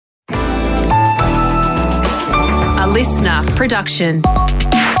listener production.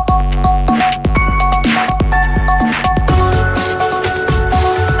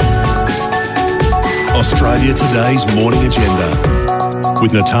 Australia Today's Morning Agenda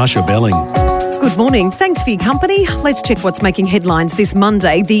with Natasha Belling. Good morning. Thanks for your company. Let's check what's making headlines this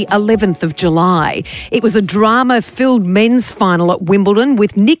Monday, the 11th of July. It was a drama-filled men's final at Wimbledon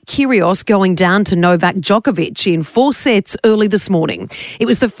with Nick Kyrgios going down to Novak Djokovic in 4 sets early this morning. It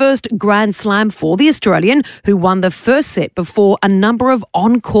was the first Grand Slam for the Australian, who won the first set before a number of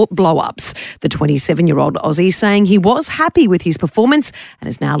on-court blow-ups. The 27-year-old Aussie saying he was happy with his performance and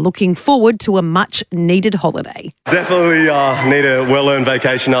is now looking forward to a much-needed holiday. Definitely need a well-earned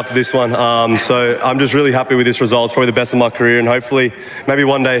vacation after this one. So I'm just really happy with this result. It's probably the best of my career, and hopefully maybe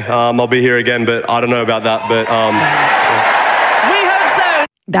one day I'll be here again, but I don't know about that. But we hope so.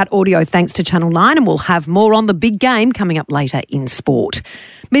 That audio thanks to Channel 9, and we'll have more on the big game coming up later in sport.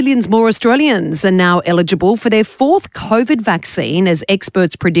 Millions more Australians are now eligible for their fourth COVID vaccine as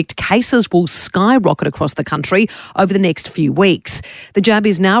experts predict cases will skyrocket across the country over the next few weeks. The jab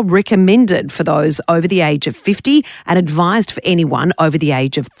is now recommended for those over the age of 50 and advised for anyone over the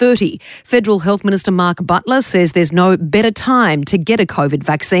age of 30. Federal Health Minister Mark Butler says there's no better time to get a COVID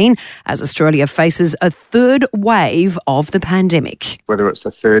vaccine as Australia faces a third wave of the pandemic. Whether it's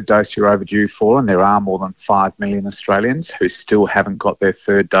a third dose you're overdue for, and there are more than 5 million Australians who still haven't got their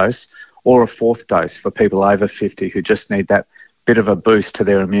third dose, or a fourth dose for people over 50 who just need that bit of a boost to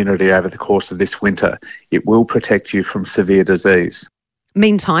their immunity over the course of this winter. It will protect you from severe disease.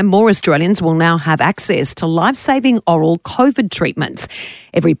 Meantime, more Australians will now have access to life-saving oral COVID treatments.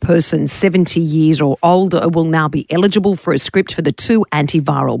 Every person 70 years or older will now be eligible for a script for the 2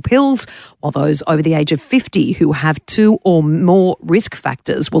 antiviral pills, while those over the age of 50 who have 2 or more risk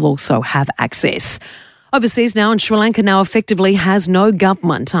factors will also have access. Overseas now, and Sri Lanka now effectively has no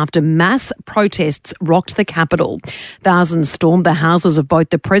government after mass protests rocked the capital. Thousands stormed the houses of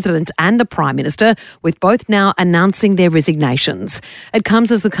both the President and the Prime Minister, with both now announcing their resignations. It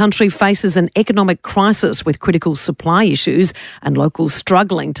comes as the country faces an economic crisis with critical supply issues and locals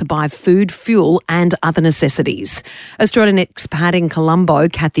struggling to buy food, fuel and other necessities. Australian expat in Colombo,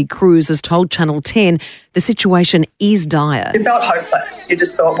 Kathy Cruz, has told Channel 10 the situation is dire. It felt hopeless. You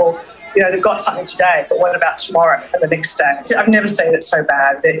just thought, well, they've got something today, but what about tomorrow and the next day? I've never seen it so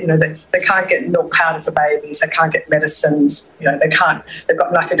bad. They can't get milk powder for babies. They can't get medicines. They've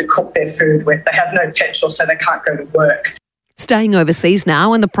got nothing to cook their food with. They have no petrol, so they can't go to work. Staying overseas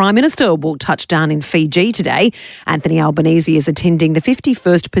now, and the Prime Minister will touch down in Fiji today. Anthony Albanese is attending the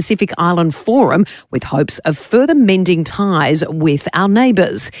 51st Pacific Island Forum with hopes of further mending ties with our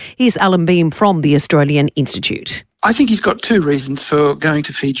neighbours. Here's Alan Beam from the Australian Institute. I think he's got 2 reasons for going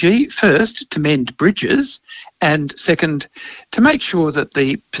to Fiji. First, to mend bridges, and second, to make sure that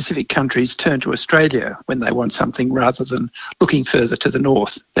the Pacific countries turn to Australia when they want something rather than looking further to the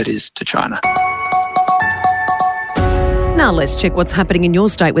north, that is, to China. Now let's check what's happening in your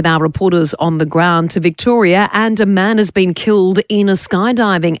state with our reporters on the ground to Victoria. And a man has been killed in a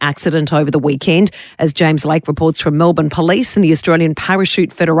skydiving accident over the weekend, as James Lake reports from Melbourne. Police and the Australian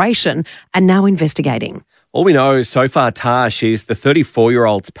Parachute Federation are now investigating. All we know so far, Tash, is the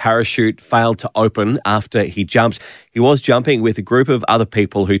 34-year-old's parachute failed to open after he jumped. He was jumping with a group of other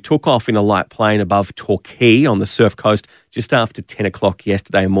people who took off in a light plane above Torquay on the Surf Coast just after 10 o'clock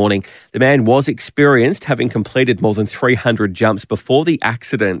yesterday morning. The man was experienced, having completed more than 300 jumps before the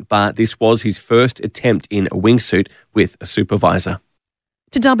accident, but this was his first attempt in a wingsuit with a supervisor.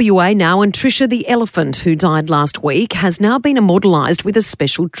 To WA now, and Trisha the elephant, who died last week, has now been immortalised with a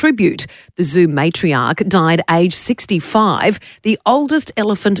special tribute. The zoo matriarch died aged 65, the oldest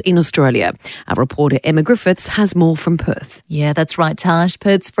elephant in Australia. Our reporter Emma Griffiths has more from Perth. Yeah, that's right, Tash.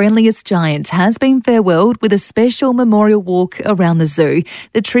 Perth's friendliest giant has been farewelled with a special memorial walk around the zoo.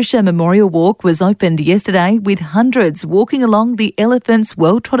 The Trisha Memorial Walk was opened yesterday with hundreds walking along the elephant's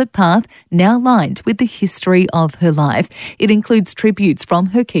well-trodden path, now lined with the history of her life. It includes tributes from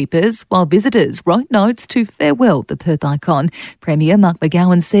her keepers, while visitors wrote notes to farewell the Perth icon. Premier Mark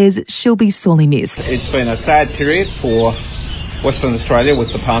McGowan says she'll be sorely missed. It's been a sad period for Western Australia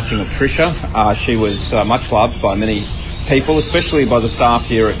with the passing of Trisha. She was much loved by many people, especially by the staff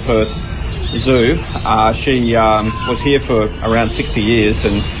here at Perth Zoo. She was here for around 60 years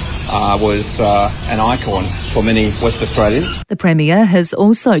and was an icon for many West Australians. The Premier has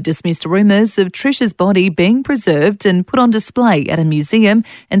also dismissed rumours of Trisha's body being preserved and put on display at a museum,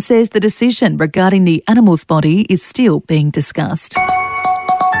 and says the decision regarding the animal's body is still being discussed.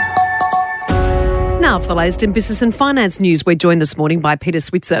 Now for the latest in business and finance news, we're joined this morning by Peter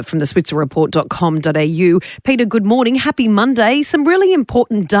Switzer from theswitzerreport.com.au. Peter, good morning. Happy Monday. Some really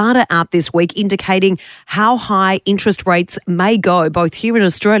important data out this week indicating how high interest rates may go both here in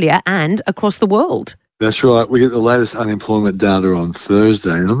Australia and across the world. That's right. We get the latest unemployment data on Thursday,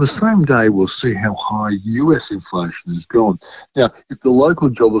 and on the same day, we'll see how high US inflation has gone. Now, if the local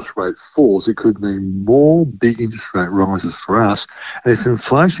jobless rate falls, it could mean more big interest rate rises for us. And if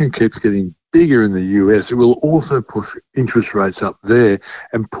inflation keeps getting bigger in the US, it will also push interest rates up there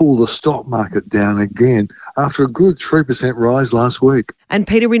and pull the stock market down again after a good 3% rise last week. And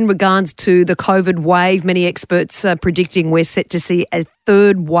Peter, in regards to the COVID wave, many experts are predicting we're set to see a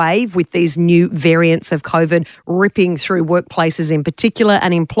third wave with these new variants of COVID ripping through workplaces in particular,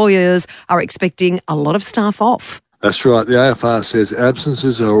 and employers are expecting a lot of staff off. That's right. The AFR says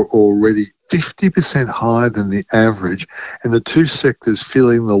absences are already 50% higher than the average, and the two sectors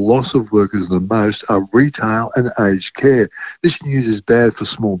feeling the loss of workers the most are retail and aged care. This news is bad for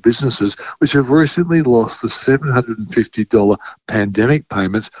small businesses, which have recently lost the $750 pandemic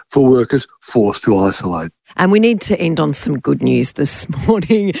payments for workers forced to isolate. And we need to end on some good news this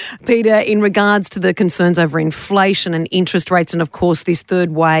morning, Peter, in regards to the concerns over inflation and interest rates and, of course, this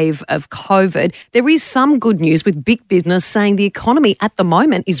third wave of COVID. There is some good news with big business saying the economy at the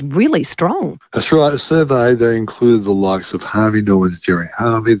moment is really strong. That's right. A survey that included the likes of Harvey Norman's Jerry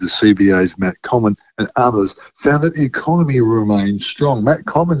Harvey, the CBA's Matt Comyn and others found that the economy remains strong. Matt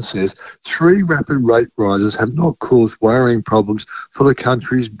Comyn says 3 rapid rate rises have not caused worrying problems for the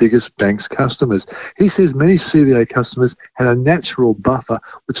country's biggest bank's customers. He says many CBA customers had a natural buffer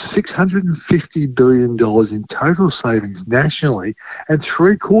with $650 billion in total savings nationally, and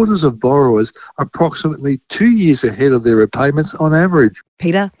 3/4 of borrowers approximately 2 years ahead of their repayments on average.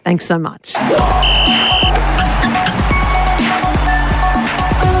 Peter, thanks so much.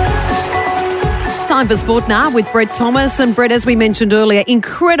 Time for sport now with Brett Thomas. And Brett, as we mentioned earlier,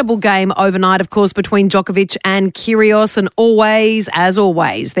 incredible game overnight, of course, between Djokovic and Kyrgios. And as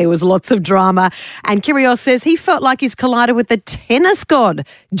always, there was lots of drama. And Kyrgios says he felt like he's collided with the tennis god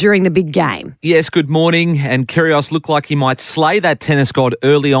during the big game. Yes, good morning. And Kyrgios looked like he might slay that tennis god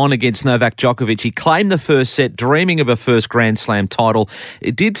early on against Novak Djokovic. He claimed the first set, dreaming of a first Grand Slam title.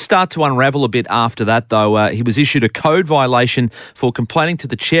 It did start to unravel a bit after that, though. He was issued a code violation for complaining to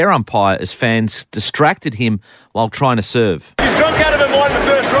the chair umpire as fans distracted him while trying to serve. She's drunk out of her mind in the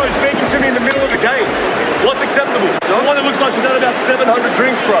first row, speaking to me in the middle of the game. What's acceptable? The one that looks like she's had about 700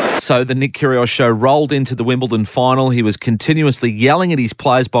 drinks, bro. So the Nick Kyrgios show rolled into the Wimbledon final. He was continuously yelling at his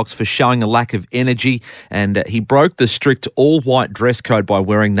players' box for showing a lack of energy, and he broke the strict all-white dress code by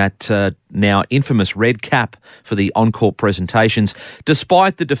wearing that now infamous red cap for the on-court presentations.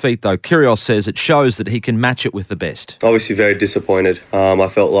 Despite the defeat, though, Kyrgios says it shows that he can match it with the best. Obviously very disappointed. I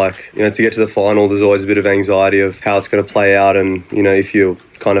felt like, to get to the final, there's always a bit of anxiety of how it's going to play out and, if you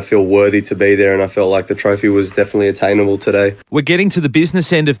kind of feel worthy to be there, and I felt like the trophy was definitely attainable today. We're getting to the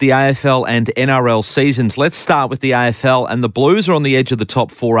business end of the AFL and NRL seasons. Let's start with the AFL, and the Blues are on the edge of the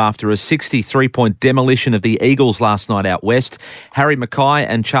top 4 after a 63-point demolition of the Eagles last night out west. Harry Mackay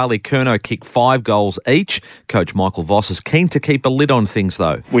and Charlie Curnow kicked 5 goals each. Coach Michael Voss is keen to keep a lid on things,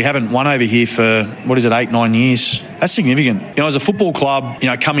 though. We haven't won over here for, 8-9 years. That's significant. As a football club,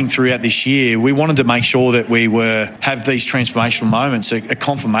 coming throughout this year, we wanted to make sure that we have these transformational moments, a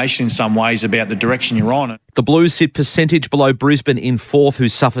confirmation in some ways about the direction you're on. The Blues sit percentage below Brisbane in 4th, who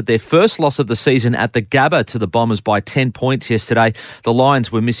suffered their first loss of the season at the Gabba to the Bombers by 10 points yesterday. The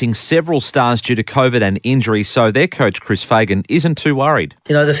Lions were missing several stars due to COVID and injury, so their coach, Chris Fagan, isn't too worried.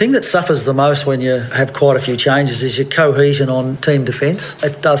 The thing that suffers the most when you have quite a few changes is your cohesion on team defence.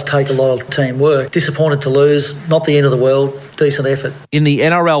 It does take a lot of teamwork. Disappointed to lose, not the end of the world. Decent effort. In the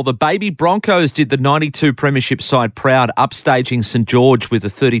NRL, the Baby Broncos did the 92 premiership side proud, upstaging St George with a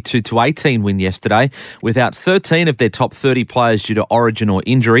 32-18 win yesterday. Without 13 of their top 30 players due to origin or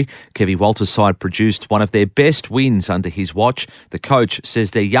injury, Kevy Walters' side produced one of their best wins under his watch. The coach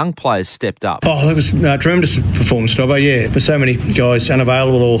says their young players stepped up. Oh, it was a tremendous performance, Dobbo, yeah. There's so many guys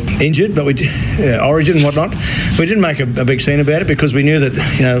unavailable or injured, but we origin and whatnot. We didn't make a big scene about it because we knew that,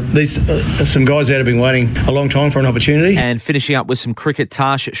 these some guys out have been waiting a long time for an opportunity. And finishing up with some cricket,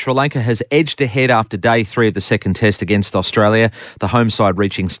 Tash, Sri Lanka has edged ahead after day 3 of the second test against Australia. The home side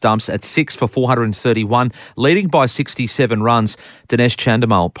reaching stumps at 6 for 431, leading by 67 runs. Dinesh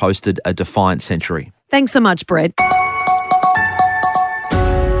Chandimal posted a defiant century. Thanks so much, Brett.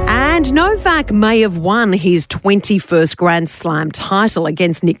 And Novak may have won his 21st Grand Slam title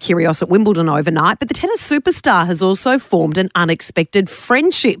against Nick Kyrgios at Wimbledon overnight, but the tennis superstar has also formed an unexpected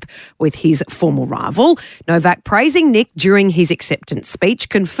friendship with his former rival. Novak praising Nick during his acceptance speech,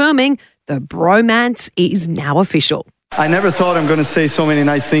 confirming The bromance is now official. I never thought I'm going to say so many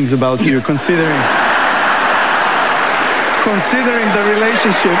nice things about you, considering the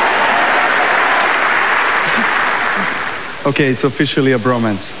relationship. Okay, it's officially a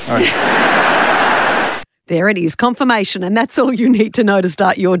bromance. All right. There it is, confirmation, and that's all you need to know to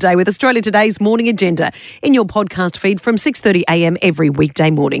start your day with Australia Today's Morning Agenda in your podcast feed from 6:30 a.m. every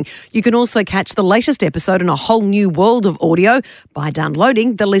weekday morning. You can also catch the latest episode in a whole new world of audio by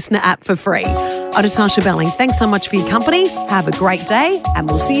downloading the Listener app for free. I'm Natasha Belling. Thanks so much for your company. Have a great day, and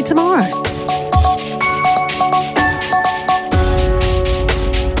we'll see you tomorrow.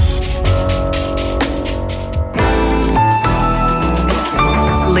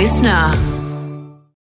 Listener.